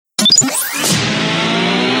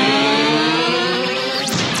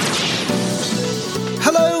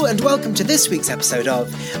welcome to this week's episode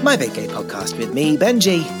of My Big Gay Podcast with me,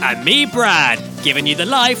 Benji. And me, Brad, giving you the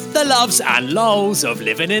life, the loves and lols of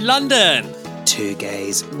living in London. Two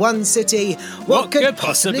gays, one city. What could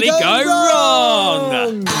possibly go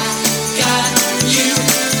wrong? I got you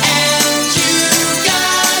and you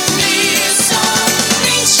got me, so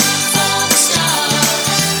reach for the stars.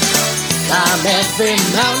 Climb every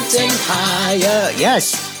mountain higher. Yes,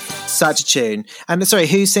 such a tune. And sorry,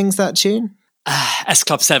 who sings that tune? S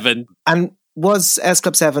Club 7. And was S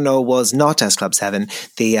Club 7 or was not S Club 7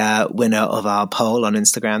 the winner of our poll on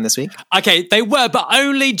Instagram this week? Okay, they were, but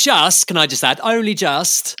only just, can I just add, only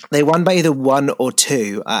just. They won by either one or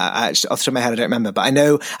two. Actually, off the top of my head, I don't remember. But I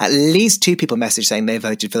know at least two people messaged saying they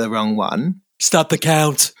voted for the wrong one. Stop the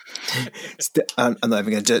count. I'm not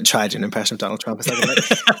even going to try to do an impression of Donald Trump.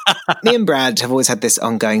 Me and Brad have always had this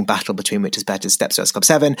ongoing battle between which is better, Steps or S Club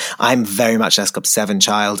 7. I'm very much an S Club 7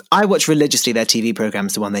 child. I watch religiously their TV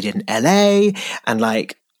programs, the one they did in LA, and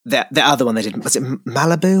like the other one they did, was it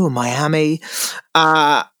Malibu or Miami?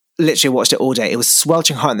 Literally watched it all day. It was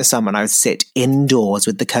sweltering hot in the summer and I would sit indoors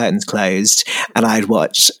with the curtains closed and I'd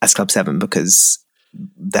watch S Club 7 because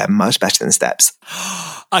they're much better than Steps.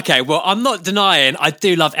 Okay, well, I'm not denying I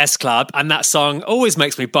do love S Club, and that song always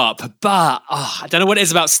makes me bop. But I don't know what it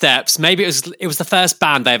is about Steps. Maybe it was the first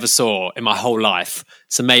band I ever saw in my whole life,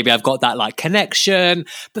 so maybe I've got that like connection.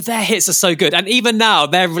 But their hits are so good, and even now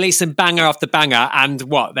they're releasing banger after banger. And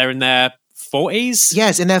what, they're in their 40s?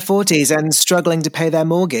 Yes, in their 40s and struggling to pay their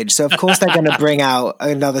mortgage. So of course they're going to bring out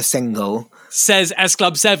another single. Says S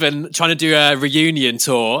Club 7 trying to do a reunion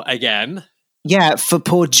tour again. Yeah, for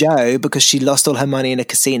poor Jo, because she lost all her money in a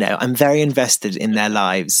casino. I'm very invested in their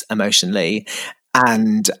lives emotionally.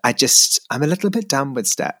 And I'm a little bit done with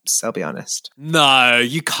Steps, I'll be honest. No,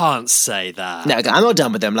 you can't say that. No, I'm not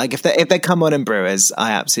done with them. Like, if they come on in Brewers,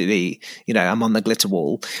 I absolutely, I'm on the glitter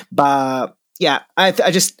wall. But yeah,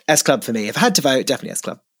 I just, S Club for me. If I had to vote, definitely S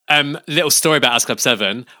Club. Little story about S Club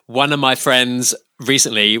 7. One of my friends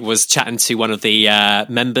recently was chatting to one of the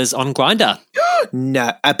members on Grindr.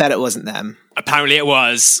 No, I bet it wasn't them. Apparently it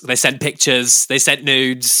was. They sent pictures. They sent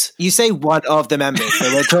nudes. You say one of the members,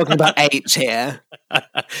 so we're talking about H here.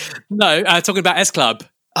 No, talking about S Club.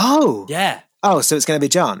 Oh. Yeah. Oh, so it's going to be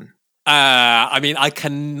John. I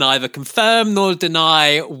can neither confirm nor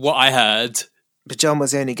deny what I heard. But John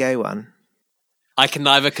was the only gay one. I can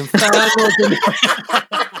neither confirm nor deny.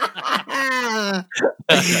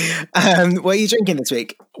 What are you drinking this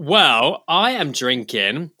week? Well, I am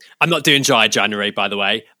drinking. I'm not doing dry January, by the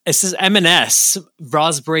way. This is M&S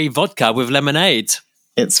raspberry vodka with lemonade.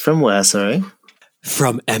 It's from where, sorry?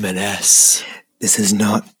 From M&S. This is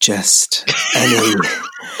not just any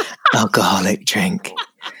alcoholic drink.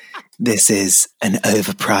 This is an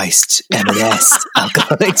overpriced M&S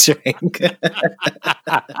alcoholic drink.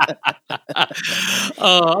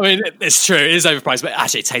 Oh, I mean, it's true. It is overpriced, but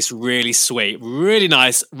actually it tastes really sweet. Really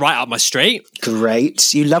nice. Right up my street.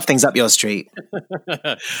 Great. You love things up your street.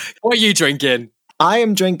 What are you drinking? I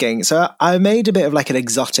am drinking. So I made a bit of like an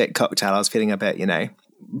exotic cocktail. I was feeling a bit,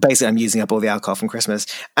 basically I'm using up all the alcohol from Christmas.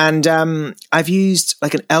 And I've used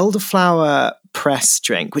like an elderflower press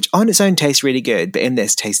drink, which on its own tastes really good, but in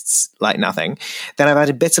this tastes like nothing. Then I've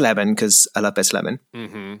added bitter lemon because I love bitter lemon.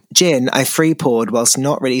 Mm-hmm. Gin, I free poured whilst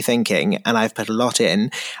not really thinking, and I've put a lot in.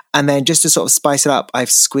 And then just to sort of spice it up,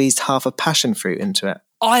 I've squeezed half a passion fruit into it.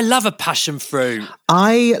 Oh, I love a passion fruit.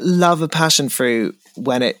 I love a passion fruit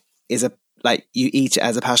when it is like you eat it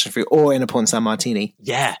as a passion fruit or in a Porn San Martini.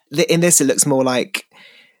 Yeah. In this, it looks more like,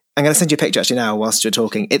 I'm going to send you a picture actually now whilst you're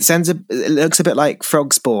talking. It looks a bit like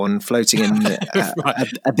frog spawn floating in right.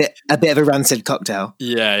 a bit of a rancid cocktail.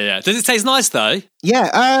 Yeah. Does it taste nice though?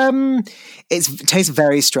 Yeah, it tastes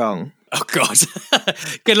very strong. Oh God.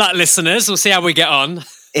 Good luck, listeners. We'll see how we get on.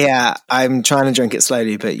 Yeah, I'm trying to drink it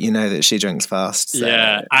slowly, but you know that she drinks fast. So.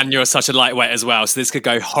 Yeah, and you're such a lightweight as well, so this could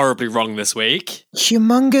go horribly wrong this week.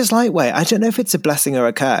 Humongous lightweight. I don't know if it's a blessing or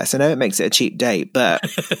a curse. I know it makes it a cheap date, but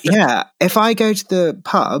yeah, if I go to the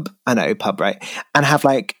pub, right, and have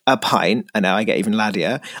like a pint, I know I get even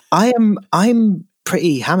laddier, I'm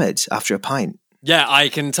pretty hammered after a pint. Yeah, I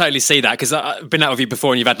can totally see that because I've been out with you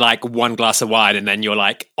before and you've had like one glass of wine and then you're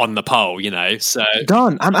like on the pole, so.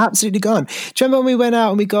 Gone. I'm absolutely gone. Do you remember when we went out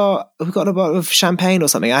and we got a bottle of champagne or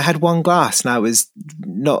something? I had one glass and I was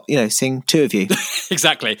not, seeing two of you.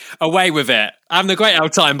 Exactly. Away with it. Having a great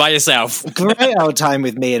old time by yourself. Great old time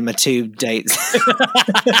with me and my two dates.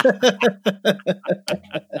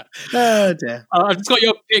 Oh dear. I've just got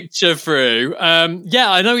your picture through.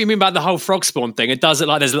 Yeah, I know what you mean about the whole frog spawn thing. It does look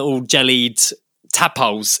like there's little jellied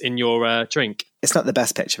tadpoles in your drink. It's not the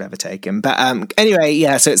best picture I've ever taken. But anyway,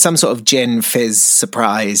 yeah, so it's some sort of gin fizz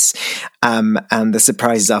surprise. And the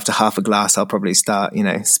surprise is after half a glass, I'll probably start,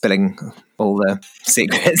 spilling all the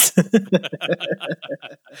secrets.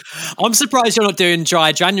 I'm surprised you're not doing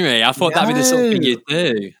dry January. I thought that'd be the sort of thing you'd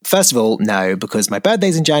do. First of all, no, because my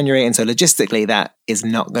birthday's in January, and so logistically that is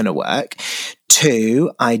not going to work.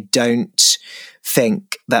 2, I don't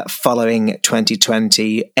think that following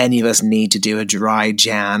 2020, any of us need to do a dry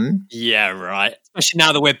Jan. Yeah, right. Especially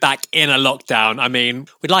now that we're back in a lockdown. I mean,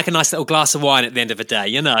 we'd like a nice little glass of wine at the end of the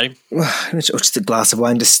day, Or just a glass of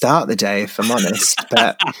wine to start the day, if I'm honest.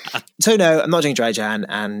 But so no, I'm not doing dry Jan,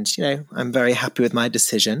 and I'm very happy with my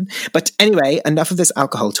decision. But anyway, enough of this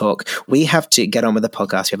alcohol talk. We have to get on with the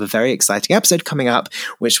podcast. We have a very exciting episode coming up,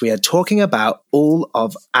 which we are talking about all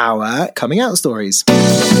of our coming out stories.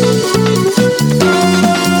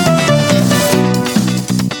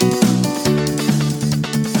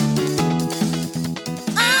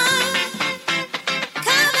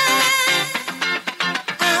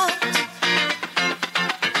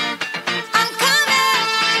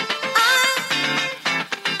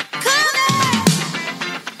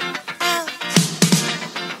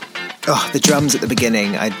 Oh, the drums at the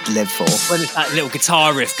beginning, I'd live for. When that little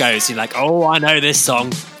guitar riff goes, you're like, oh, I know this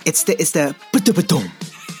song. It's the ba-da-ba-dum.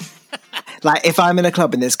 Like, if I'm in a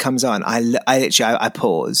club and this comes on, I literally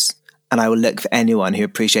pause and I will look for anyone who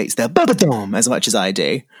appreciates the ba-ba-dum as much as I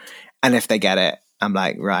do. And if they get it, I'm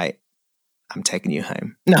like, right, I'm taking you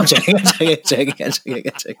home. No, I'm joking.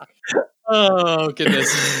 Oh,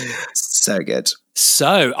 goodness. So good.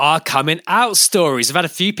 So, our coming out stories. I've had a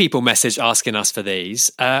few people message asking us for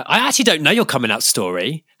these. I actually don't know your coming out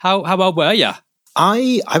story. How old were you?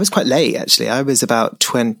 I was quite late, actually. I was about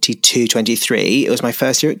 22, 23. It was my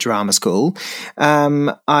first year at drama school.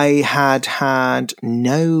 I had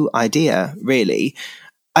no idea, really.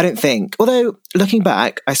 I don't think. Although, looking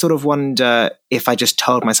back, I sort of wonder if I just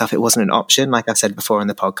told myself it wasn't an option. Like I've said before in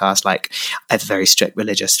the podcast, like I have a very strict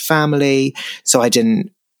religious family. So I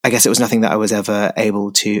guess it was nothing that I was ever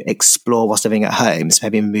able to explore whilst living at home. So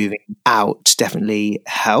maybe moving out definitely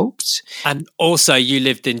helped. And also you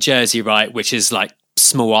lived in Jersey, right? Which is like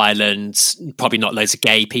small island, probably not loads of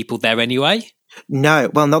gay people there anyway. No,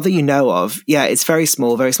 well, not that you know of. Yeah, it's very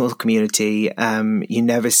small community. You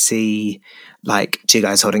never see like 2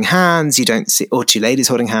 guys holding hands. You don't see, or 2 ladies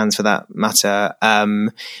holding hands for that matter.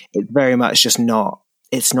 It's very much just not.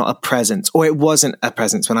 It's not a presence, or it wasn't a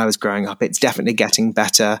presence when I was growing up. It's definitely getting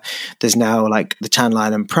better. There's now like the Channel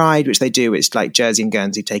Island Pride, which they do. It's like Jersey and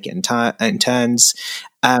Guernsey take it in turns.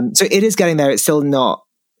 So it is getting there. It's still not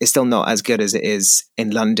as good as it is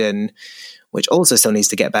in London, which also still needs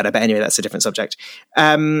to get better. But anyway, that's a different subject.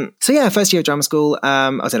 So yeah, first year of drama school, I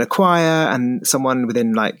was in a choir, and someone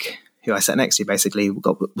within like who I sat next to basically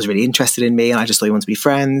was really interested in me, and I just thought he wanted to be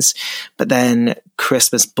friends. But then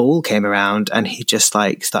Christmas ball came around, and he just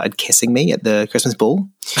like started kissing me at the Christmas ball.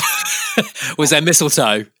 Was there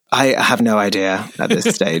mistletoe? I have no idea at this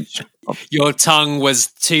stage. Your tongue was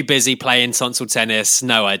too busy playing tonsil tennis,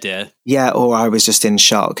 no idea. Yeah, or I was just in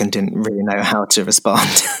shock and didn't really know how to respond.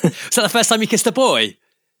 Was that the first time you kissed a boy?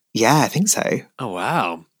 Yeah, I think so. Oh,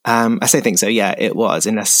 wow. I say think so, yeah, it was,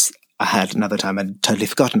 unless I had another time I'd totally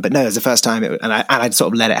forgotten. But no, it was the first time, and I'd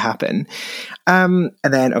sort of let it happen. And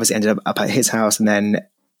then obviously ended up at his house, and then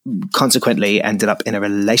consequently ended up in a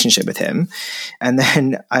relationship with him. And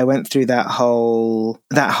then I went through that whole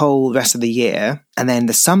rest of the year. And then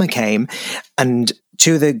the summer came, and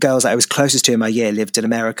 2 of the girls that I was closest to in my year lived in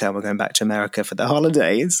America, and we're going back to America for the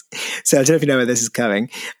holidays. So I don't know if you know where this is going.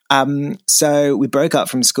 So we broke up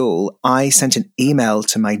from school. I sent an email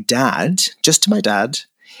to my dad, just to my dad,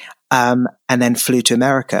 and then flew to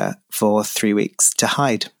America for 3 weeks to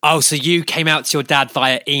hide. Oh, so you came out to your dad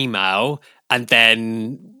via email and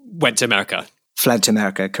then went to America? Fled to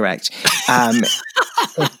America, correct.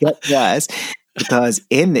 Yes, because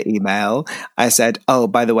in the email I said, oh,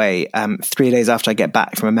 by the way, 3 days after I get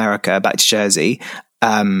back from America, back to Jersey,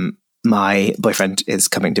 my boyfriend is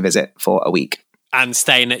coming to visit for a week. And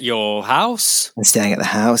staying at your house? And staying at the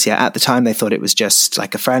house, yeah. At the time, they thought it was just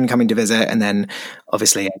like a friend coming to visit, and then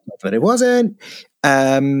obviously I thought that it wasn't.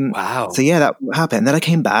 Wow. So yeah, that happened. Then I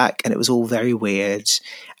came back, and it was all very weird.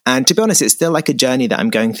 And to be honest, it's still like a journey that I'm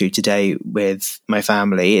going through today with my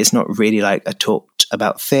family. It's not really like a talked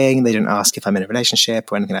about thing. They didn't ask if I'm in a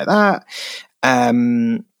relationship or anything like that.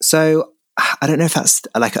 So I don't know if that's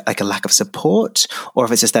like a lack of support, or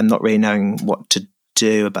if it's just them not really knowing what to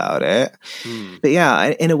do about it. But yeah,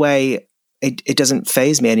 in a way, it doesn't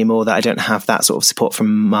faze me anymore that I don't have that sort of support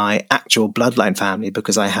from my actual bloodline family,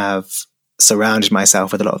 because I have surrounded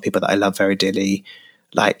myself with a lot of people that I love very dearly,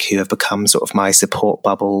 like who have become sort of my support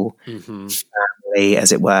bubble family,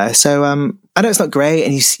 as it were. So I know it's not great,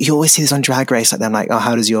 and you always see this on Drag Race, like them like, oh,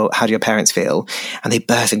 how do your parents feel? And they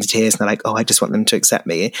burst into tears and they're like, oh, I just want them to accept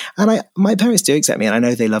me. And my parents do accept me, and I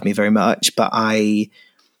know they love me very much, but I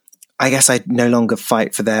guess I no longer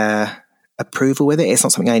fight for their approval with it. It's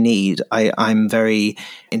not something I need. I'm very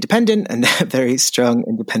independent and a very strong,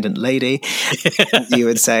 independent lady, as you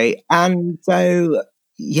would say. And so,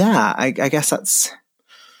 yeah, I guess that's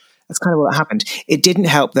kind of what happened. It didn't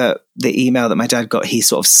help that the email that my dad got, he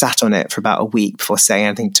sort of sat on it for about a week before saying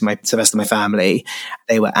anything to the rest of my family.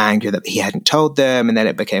 They were angry that he hadn't told them, and then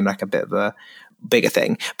it became like a bit of a bigger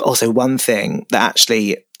thing. But also one thing that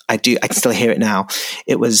actually I can still hear it now.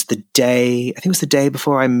 It was the day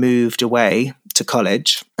before I moved away to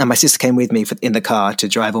college, and my sister came with me in the car to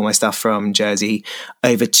drive all my stuff from Jersey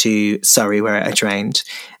over to Surrey, where I trained.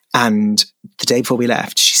 And the day before we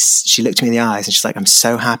left, she looked me in the eyes and she's like, I'm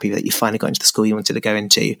so happy that you finally got into the school you wanted to go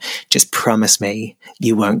into. Just promise me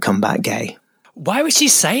you won't come back gay. Why would she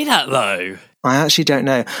say that though? I actually don't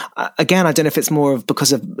know. Again, I don't know if it's more of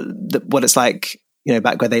because of what it's like,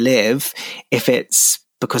 back where they live, if it's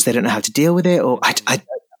because they don't know how to deal with it, or I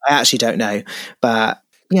actually don't know. But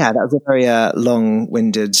yeah, that was a very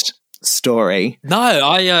long-winded story. No,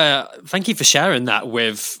 I thank you for sharing that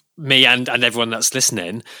with me and everyone that's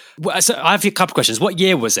listening. So I have a couple of questions. What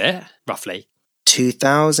year was it, roughly?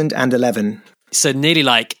 2011. So nearly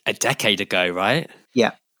like a decade ago, right?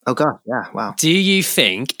 Yeah. Oh, God. Yeah. Wow. Do you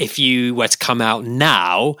think if you were to come out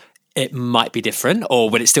now, it might be different,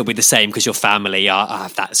 or would it still be the same because your family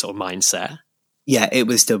have that sort of mindset? Yeah, it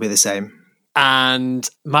would still be the same. And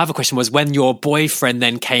my other question was, when your boyfriend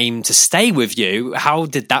then came to stay with you, how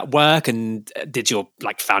did that work? And did your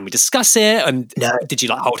family discuss it? And No. did you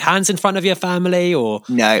hold hands in front of your family, or?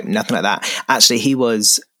 No, nothing like that. Actually, he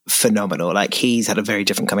was phenomenal. He's had a very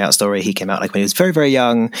different coming out story. He came out when he was very, very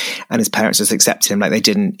young, and his parents just accepted him. They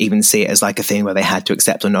didn't even see it as a thing where they had to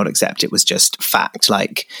accept or not accept. It was just fact.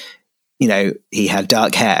 He had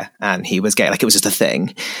dark hair and he was gay. It was just a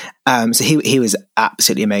thing. So he was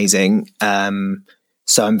absolutely amazing.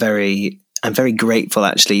 So I'm very grateful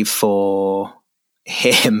actually for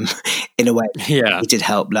him in a way. Yeah. He did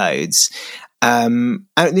help loads. We don't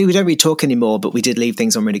really talk anymore, but we did leave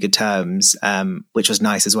things on really good terms, which was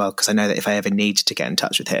nice as well, because I know that if I ever needed to get in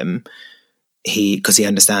touch with him, because he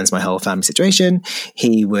understands my whole family situation,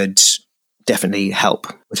 he would definitely help,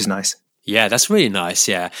 which is nice. Yeah, that's really nice.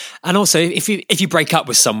 Yeah. And also, if you break up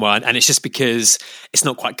with someone and it's just because it's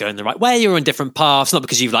not quite going the right way, you're on different paths, not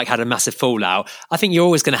because you've had a massive fallout, I think you're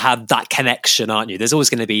always going to have that connection, aren't you? There's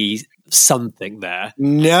always going to be something there.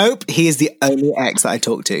 Nope. He is the only ex that I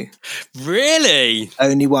talk to. Really?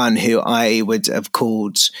 Only one who I would have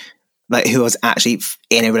called, who I was actually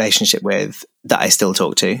in a relationship with, that I still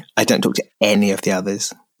talk to. I don't talk to any of the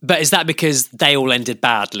others. But is that because they all ended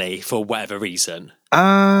badly for whatever reason?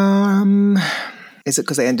 Is it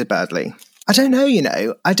because they ended badly? I don't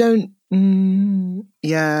know, I don't,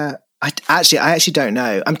 yeah. I actually don't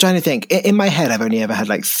know. I'm trying to think. In my head, I've only ever had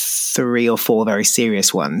 3 or 4 very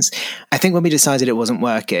serious ones. I think when we decided it wasn't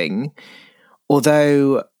working,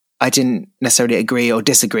 although I didn't necessarily agree or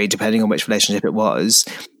disagree, depending on which relationship it was,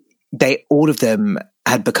 all of them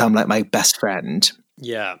had become my best friend.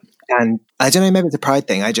 Yeah. And I don't know, maybe it's a pride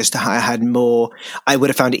thing. I would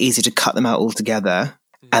have found it easy to cut them out altogether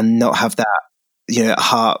and not have that,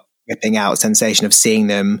 heart ripping out sensation of seeing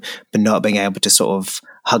them, but not being able to sort of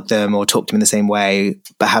hug them or talk to them in the same way,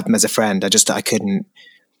 but have them as a friend. I couldn't,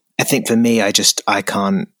 I think for me, I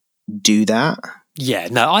can't do that. Yeah,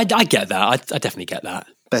 no, I get that. I definitely get that.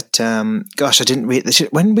 But gosh, I didn't read this.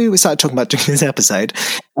 When we started talking about doing this episode,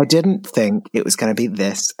 I didn't think it was going to be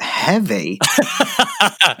this heavy.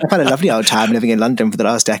 I've had a lovely old time living in London for the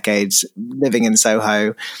last decades, living in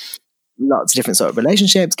Soho, lots of different sort of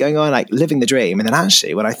relationships going on, living the dream. And then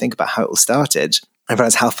actually, when I think about how it all started, I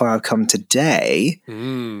realize how far I've come today.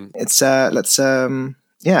 It's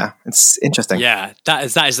it's interesting. Yeah, that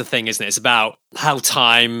is the thing, isn't it? It's about how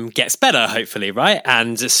time gets better, hopefully, right?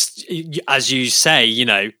 And just, as you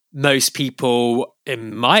say, most people,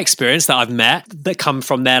 in my experience that I've met, that come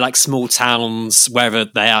from their small towns, wherever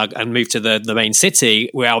they are, and move to the main city,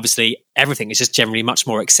 where obviously everything is just generally much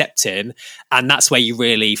more accepting. And that's where you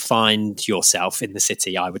really find yourself in the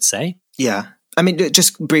city, I would say. Yeah. I mean,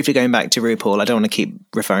 just briefly going back to RuPaul, I don't want to keep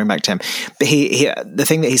referring back to him, but he the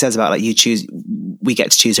thing that he says about we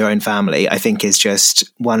get to choose our own family, I think is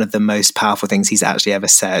just one of the most powerful things he's actually ever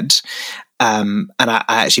said. And I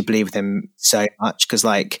actually believe with him so much, because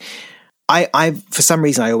I for some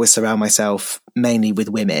reason I always surround myself mainly with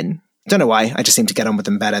women Don't know why. I just seem to get on with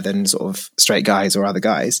them better than sort of straight guys or other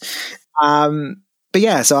guys. But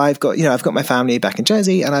yeah, so I've got my family back in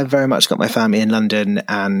Jersey, and I've very much got my family in London,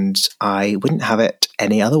 and I wouldn't have it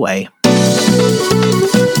any other way.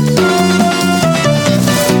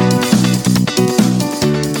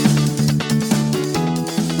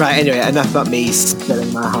 Right, anyway, enough about me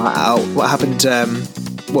spilling my heart out. What happened?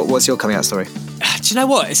 What's your coming out story? Do you know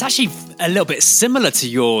what? It's actually a little bit similar to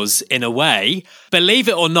yours in a way. Believe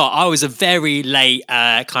it or not, I was a very late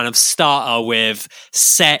kind of starter with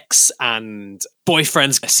sex and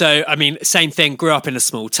boyfriends. So, I mean, same thing, grew up in a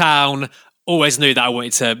small town, always knew that I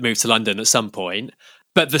wanted to move to London at some point.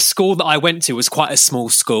 But the school that I went to was quite a small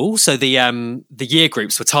school. So the year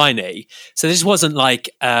groups were tiny. So this wasn't like...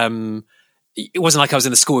 it wasn't like I was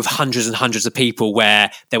in a school with hundreds and hundreds of people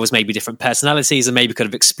where there was maybe different personalities and maybe could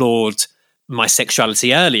have explored my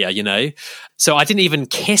sexuality earlier, you know? So I didn't even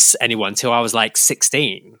kiss anyone till I was like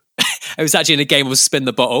 16. It was actually in a game of Spin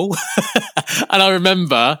the Bottle. And I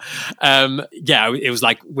remember, it was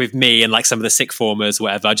like with me and like some of the sick formers,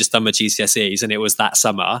 whatever. I just done my GCSEs and it was that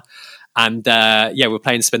summer. And we were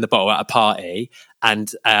playing Spin the Bottle at a party.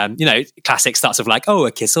 And, classic starts of like, oh,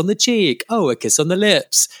 a kiss on the cheek, oh, a kiss on the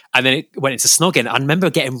lips. And then it went into snogging. I remember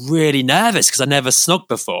getting really nervous because I never snogged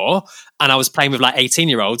before. And I was playing with like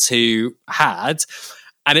 18-year-olds who had.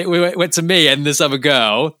 And it went to me and this other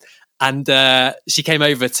girl. And she came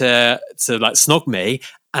over to like snog me.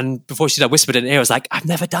 And before she did, I whispered in her ear, I was like, I've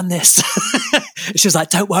never done this. She was like,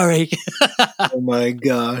 don't worry. Oh my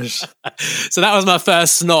gosh. So that was my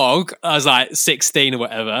first snog. I was like 16 or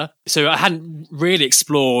whatever. So I hadn't really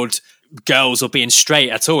explored girls or being straight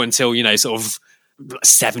at all until, sort of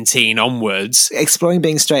 17 onwards. Exploring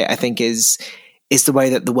being straight, I think, is the way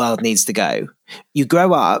that the world needs to go. You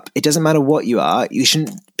grow up, it doesn't matter what you are.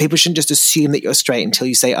 People shouldn't just assume that you're straight until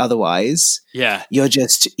you say otherwise. Yeah. You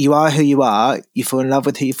are who you are. You fall in love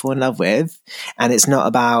with who you fall in love with. And it's not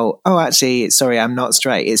about, oh, actually, sorry, I'm not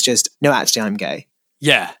straight. It's just, no, actually, I'm gay.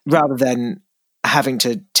 Yeah. Rather than having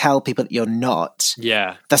to tell people that you're not.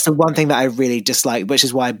 Yeah. That's the one thing that I really dislike, which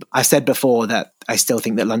is why I said before that I still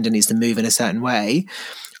think that London needs to move in a certain way.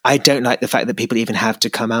 I don't like the fact that people even have to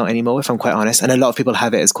come out anymore, if I'm quite honest. And a lot of people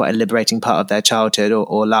have it as quite a liberating part of their childhood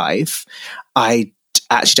or life. I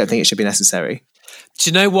actually don't think it should be necessary. Do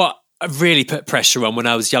you know what really put pressure on when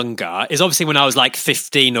I was younger is obviously when I was like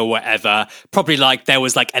 15 or whatever, probably like there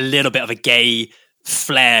was like a little bit of a gay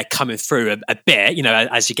flair coming through a bit,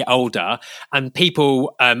 as you get older. And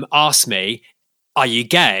people asked me, are you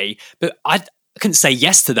gay? But I couldn't say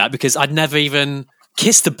yes to that because I'd never even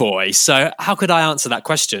kissed a boy. So how could I answer that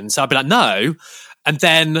question? So I'd be like, no. And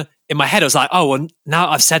then in my head, I was like, oh, well, now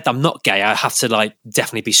I've said I'm not gay, I have to like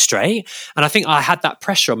definitely be straight. And I think I had that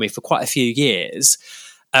pressure on me for quite a few years.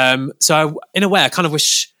 So in a way, I kind of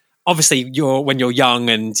wish, obviously when you're young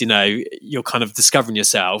and, you're kind of discovering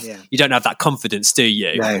yourself, you don't have that confidence, do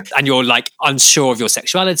you? No. And you're like unsure of your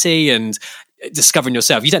sexuality and discovering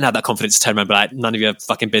yourself. You don't have that confidence to turn around and be like, none of your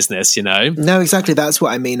fucking business, No, exactly. That's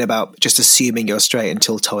what I mean about just assuming you're straight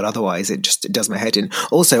until told otherwise. It does my head in.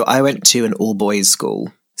 Also, I went to an all-boys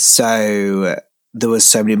school, so there was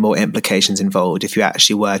so many more implications involved if you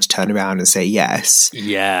actually were to turn around and say yes.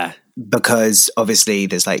 Yeah. Because obviously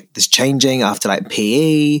there's changing after like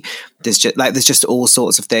PE. There's just all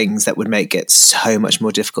sorts of things that would make it so much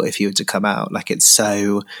more difficult if you were to come out. Like it's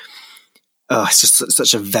just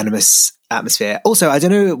such a venomous atmosphere. Also, I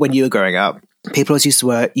don't know when you were growing up, people always used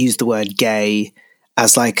to use the word gay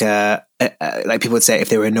as like people would say it if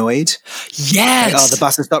they were annoyed. Yes. Like, oh, the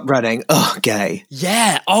bus has stopped running. Oh, gay.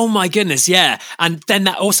 Yeah. Oh my goodness. Yeah. And then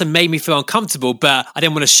that also made me feel uncomfortable, but I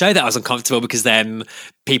didn't want to show that I was uncomfortable because then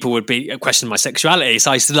people would be questioning my sexuality.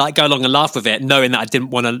 So I used to like go along and laugh with it, knowing that I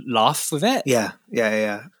didn't want to laugh with it. Yeah.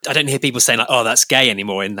 I don't hear people saying like, oh, that's gay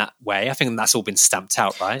anymore in that way. I think that's all been stamped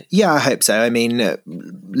out, right? Yeah, I hope so. I mean,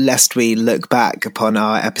 lest we look back upon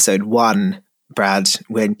our episode 1, Brad,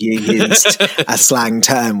 when you used a slang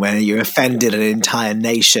term where you offended an entire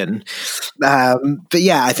nation. But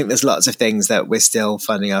yeah, I think there's lots of things that we're still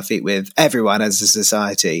finding our feet with, everyone as a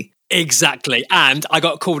society. Exactly. And I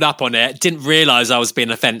got called up on it, didn't realise I was being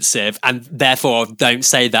offensive, and therefore don't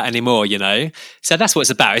say that anymore, So that's what it's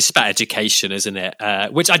about. It's about education, isn't it?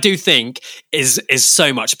 Which I do think is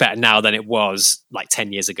so much better now than it was like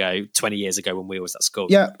 10 years ago, 20 years ago when we was at school.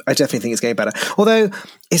 Yeah, I definitely think it's getting better. Although,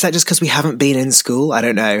 is that just because we haven't been in school? I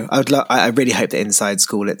don't know. I really hope that inside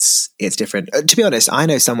school it's different. To be honest, I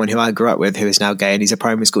know someone who I grew up with who is now gay and he's a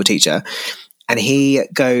primary school teacher. And he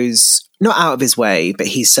goes not out of his way, but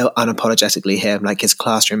he's so unapologetically him. Like his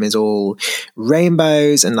classroom is all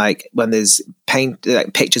rainbows, and like when there's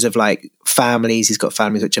pictures of like families, he's got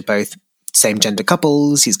families which are both same gender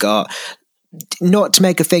couples. He's got, not to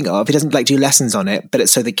make a thing of, he doesn't like do lessons on it, but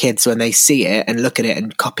it's so the kids, when they see it and look at it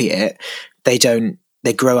and copy it, they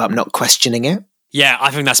grow up not questioning it. Yeah,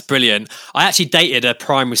 I think that's brilliant. I actually dated a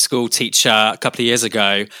primary school teacher a couple of years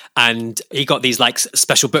ago, and he got these like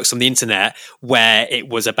special books on the internet where it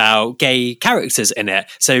was about gay characters in it.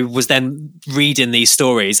 So was then reading these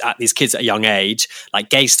stories at these kids at a young age, like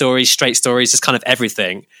gay stories, straight stories, just kind of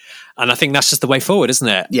everything. And I think that's just the way forward, isn't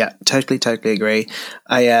it? Yeah, totally agree.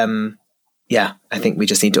 I think we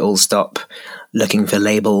just need to all stop looking for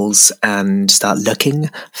labels and start looking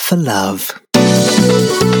for love.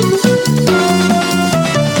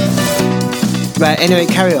 Right, anyway,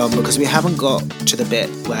 carry on, because we haven't got to the bit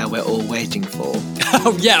where we're all waiting for.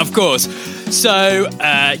 Oh, yeah, of course. So,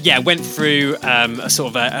 went through a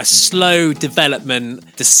sort of a slow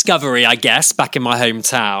development discovery, I guess, back in my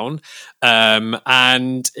hometown.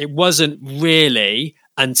 And it wasn't really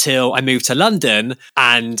until I moved to London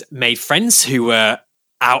and made friends who were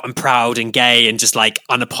out and proud and gay and just like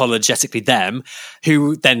unapologetically them,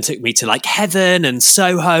 who then took me to like Heaven and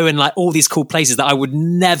Soho and like all these cool places that I would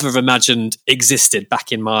never have imagined existed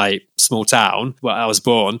back in my small town where I was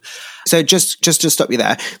born. So just to stop you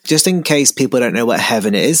there, just in case people don't know what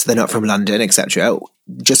Heaven is, they're not from London, etc.,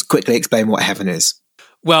 just quickly explain what Heaven is.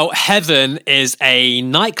 Well, Heaven is a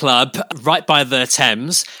nightclub right by the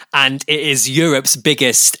Thames, and it is Europe's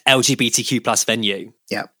biggest LGBTQ plus venue.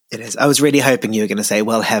 Yeah, it is. I was really hoping you were going to say,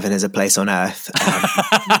 well, Heaven is a place on earth.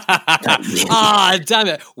 Damn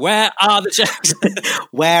it. Where are the jokes?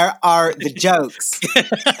 Where are the jokes?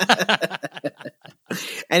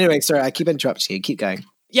 Anyway, sorry, I keep interrupting you. Keep going.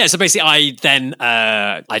 Yeah, so basically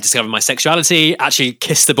I discovered my sexuality, actually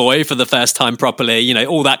kissed a boy for the first time properly, you know,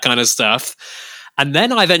 all that kind of stuff. And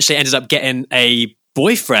then I eventually ended up getting a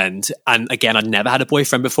boyfriend. And again, I'd never had a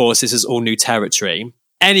boyfriend before, so this is all new territory.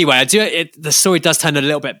 Anyway, the story does turn a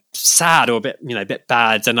little bit sad or a bit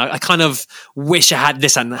bad. And I kind of wish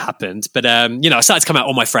this hadn't happened. But, I started to come out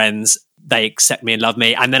all my friends. They accept me and love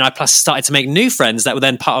me. And then I plus started to make new friends that were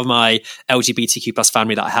then part of my LGBTQ plus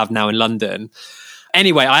family that I have now in London.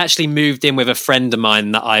 Anyway, I actually moved in with a friend of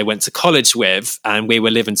mine that I went to college with, and we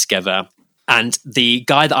were living together. And the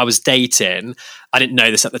guy that I was dating, I didn't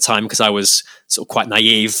know this at the time because I was sort of quite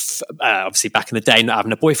naive, obviously back in the day, not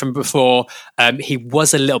having a boyfriend before. He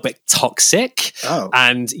was a little bit toxic. Oh.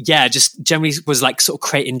 And yeah, just generally was like sort of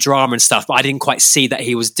creating drama and stuff, but I didn't quite see that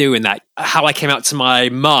he was doing that. How I came out to my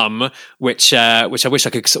mum, which I wish I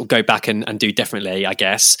could sort of go back and do differently, I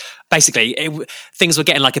guess. Basically, things were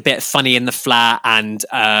getting like a bit funny in the flat and...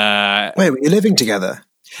 Wait, were you living together?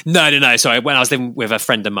 No. Sorry, when I was living with a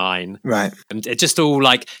friend of mine. Right. And it just all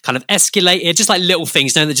like kind of escalated, just like little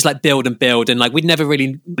things, that just like build and build. And like we'd never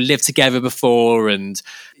really lived together before. And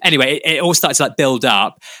anyway, it all started to like build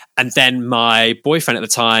up. And then my boyfriend at the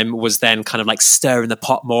time was then kind of like stirring the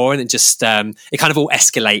pot more. And it just, it kind of all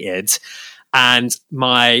escalated. And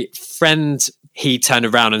my friend, he turned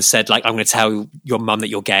around and said, like, I'm going to tell your mum that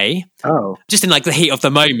you're gay. Oh. Just in like the heat of the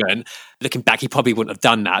moment. Looking back, he probably wouldn't have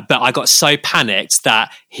done that. But I got so panicked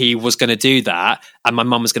that he was going to do that and my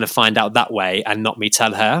mum was going to find out that way and not me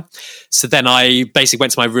tell her. So then I basically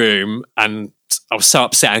went to my room and I was so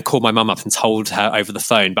upset and called my mum up and told her over the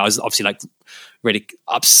phone. But I was obviously like really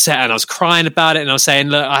upset and I was crying about it. And I was saying,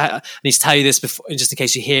 look, I need to tell you this before, just in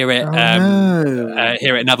case you hear it,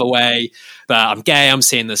 hear it another way. But I'm gay, I'm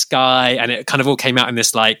seeing this guy. And it kind of all came out in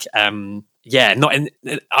this like, I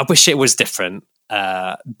wish it was different.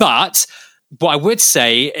 But what I would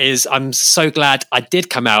say is I'm so glad I did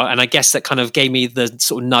come out, and I guess that kind of gave me the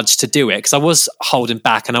sort of nudge to do it because I was holding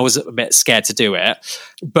back and I was a bit scared to do it.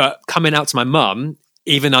 But coming out to my mum,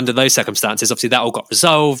 even under those circumstances, obviously that all got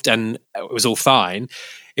resolved and it was all fine.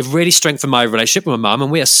 It really strengthened my relationship with my mum,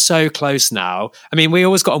 and we are so close now. I mean, we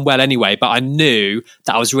always got on well anyway, but I knew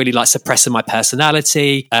that I was really like suppressing my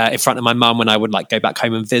personality in front of my mum when I would like go back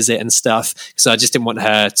home and visit and stuff. So I just didn't want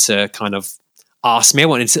her to kind of asked me. I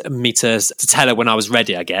wanted me to tell her when I was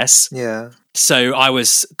ready, I guess. Yeah. So I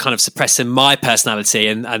was kind of suppressing my personality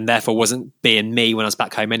and therefore wasn't being me when I was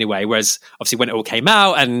back home anyway. Whereas obviously when it all came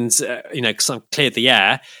out and, because I've cleared the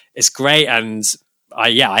air, it's great. And I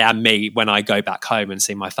am me when I go back home and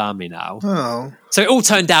see my family now. Oh. So it all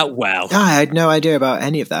turned out well. I had no idea about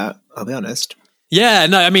any of that, I'll be honest. Yeah,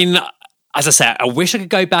 no, I mean, as I said, I wish I could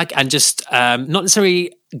go back and just not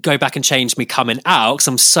necessarily go back and change me coming out because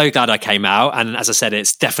I'm so glad I came out. And as I said,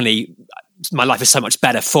 it's definitely, my life is so much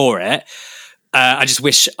better for it. I just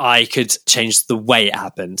wish I could change the way it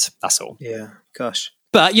happened. That's all. Yeah, gosh.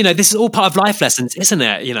 But, this is all part of life lessons, isn't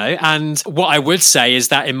it? And what I would say is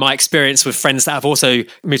that in my experience with friends that have also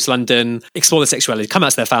moved to London, explored their sexuality, come out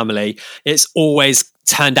to their family, it's always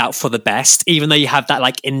turned out for the best, even though you have that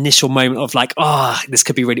like initial moment of like, this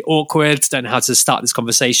could be really awkward, don't know how to start this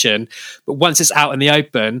conversation. But once it's out in the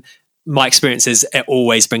open, my experience is it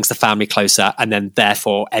always brings the family closer, and then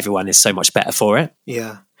therefore everyone is so much better for it.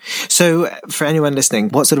 Yeah. So for anyone listening,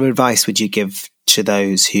 what sort of advice would you give to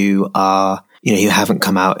those who are, who haven't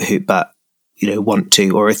come out, but want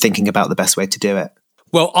to, or are thinking about the best way to do it?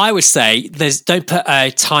 Well, I would say don't put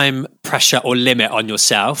a time pressure or limit on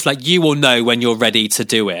yourself. Like, you will know when you're ready to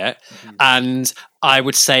do it. Mm-hmm. And I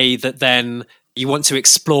would say that then you want to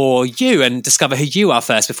explore you and discover who you are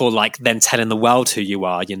first before then telling the world who you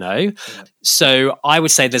are, Yeah. So I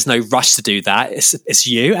would say there's no rush to do that. It's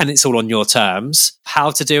you, and it's all on your terms.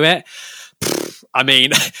 How to do it? I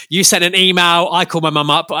mean, you sent an email, I called my mum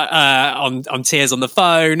up on tears on the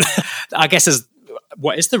phone. I guess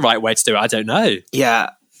what is the right way to do it? I don't know. Yeah.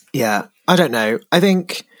 I don't know. I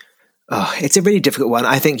think it's a really difficult one.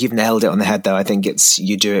 I think you've nailed it on the head, though. I think it's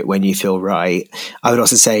you do it when you feel right. I would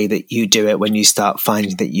also say that you do it when you start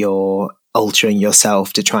finding that you're altering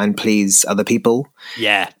yourself to try and please other people.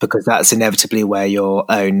 Yeah. Because that's inevitably where your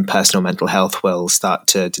own personal mental health will start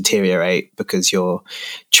to deteriorate, because you're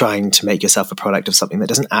trying to make yourself a product of something that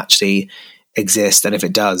doesn't actually exist. And if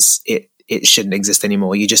it does, it shouldn't exist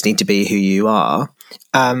anymore. You just need to be who you are.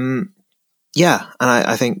 Yeah. And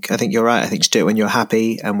I think you're right. I think just do it when you're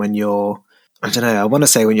happy and when you're, I don't know, I want to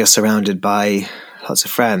say when you're surrounded by lots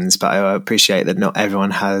of friends, but I appreciate that not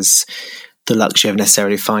everyone has the luxury of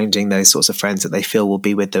necessarily finding those sorts of friends that they feel will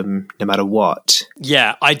be with them no matter what.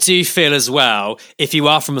 Yeah, I do feel as well, if you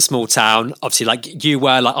are from a small town, obviously like you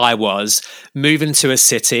were, like I was, moving to a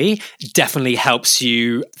city definitely helps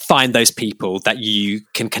you find those people that you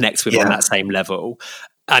can connect with on that same level.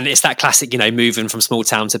 And it's that classic, moving from small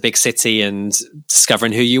town to big city and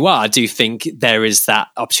discovering who you are. I do think there is that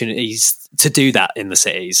opportunities to do that in the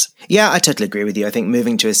cities. Yeah, I totally agree with you. I think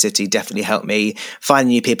moving to a city definitely helped me find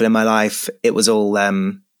new people in my life. It was all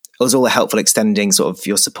a helpful extending sort of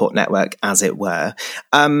your support network, as it were.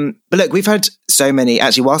 But look, we've had so many,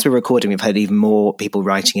 actually, whilst we're recording, we've had even more people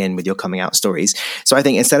writing in with your coming out stories. So I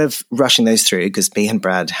think instead of rushing those through, because me and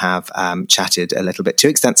Brad have chatted a little bit too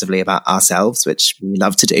extensively about ourselves, which we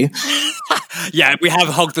love to do. Yeah, we have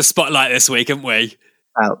hogged the spotlight this week, haven't we?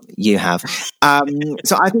 Well, you have. So I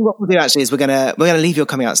think what we'll do actually is we're gonna leave your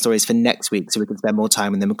coming out stories for next week so we can spend more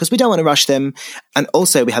time on them, because we don't want to rush them. And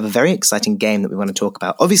also we have a very exciting game that we want to talk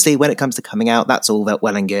about. Obviously, when it comes to coming out, that's all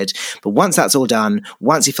well and good. But once that's all done,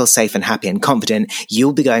 once you feel safe and happy and confident,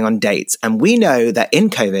 you'll be going on dates. And we know that in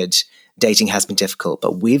COVID, dating has been difficult,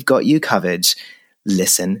 but we've got you covered.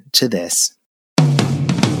 Listen to this.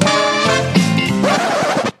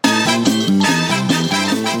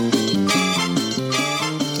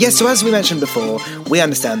 Yes, so as we mentioned before, we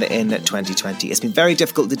understand that in 2020 it's been very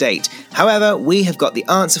difficult to date. However, we have got the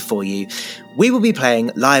answer for you. We will be playing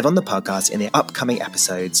live on the podcast in the upcoming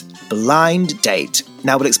episodes, Blind Date.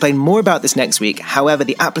 Now, we'll explain more about this next week. However,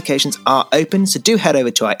 the applications are open, so do head over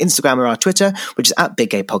to our Instagram or our Twitter, which is at Big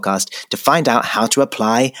Gay Podcast, to find out how to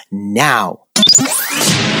apply now.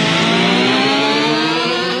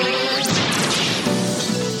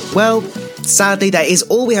 Well, sadly, that is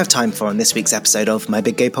all we have time for on this week's episode of My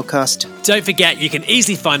Big Gay Podcast. Don't forget, you can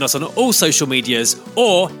easily find us on all social medias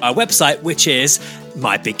or our website, which is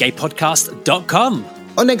mybiggaypodcast.com.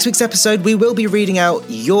 On next week's episode, we will be reading out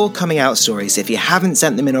your coming out stories. If you haven't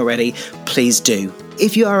sent them in already, please do.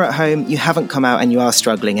 If you are at home, you haven't come out and you are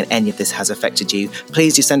struggling and any of this has affected you,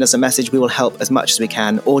 please do send us a message. We will help as much as we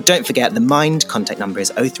can. Or don't forget, the Mind contact number is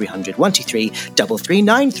 0300 123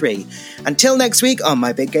 3393. Until next week on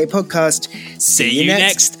My Big Gay Podcast, see you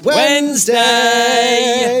next Wednesday.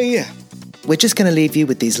 We're just going to leave you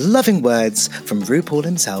with these loving words from RuPaul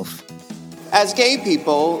himself. As gay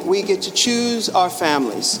people, we get to choose our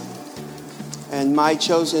families. And my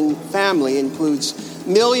chosen family includes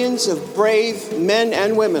millions of brave men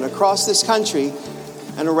and women across this country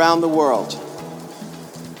and around the world.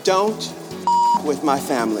 Don't with my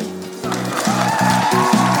family.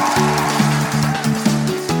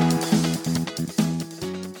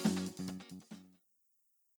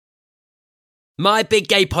 My Big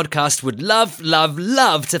Gay Podcast would love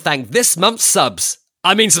to thank this month's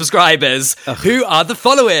subscribers, who are the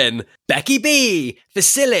following: Becky B,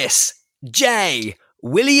 Vasilis, Jay,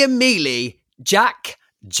 William Mealy, Jack,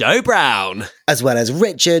 Joe Brown. As well as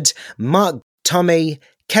Richard, Mark, Tommy,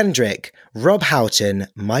 Kendrick, Rob Houghton,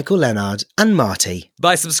 Michael Leonard, and Marty.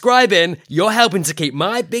 By subscribing, you're helping to keep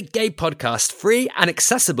My Big Gay Podcast free and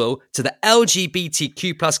accessible to the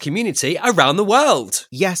LGBTQ+ community around the world.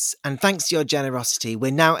 Yes, and thanks to your generosity, we're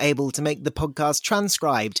now able to make the podcast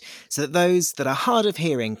transcribed so that those that are hard of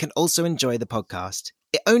hearing can also enjoy the podcast.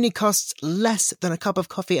 It only costs less than a cup of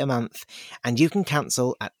coffee a month, and you can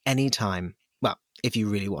cancel at any time. Well, if you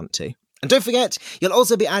really want to. And don't forget, you'll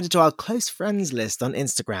also be added to our close friends list on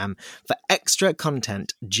Instagram for extra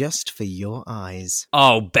content just for your eyes.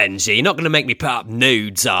 Oh, Benji, you're not going to make me put up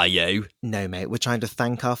nudes, are you? No, mate, we're trying to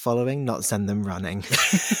thank our following, not send them running.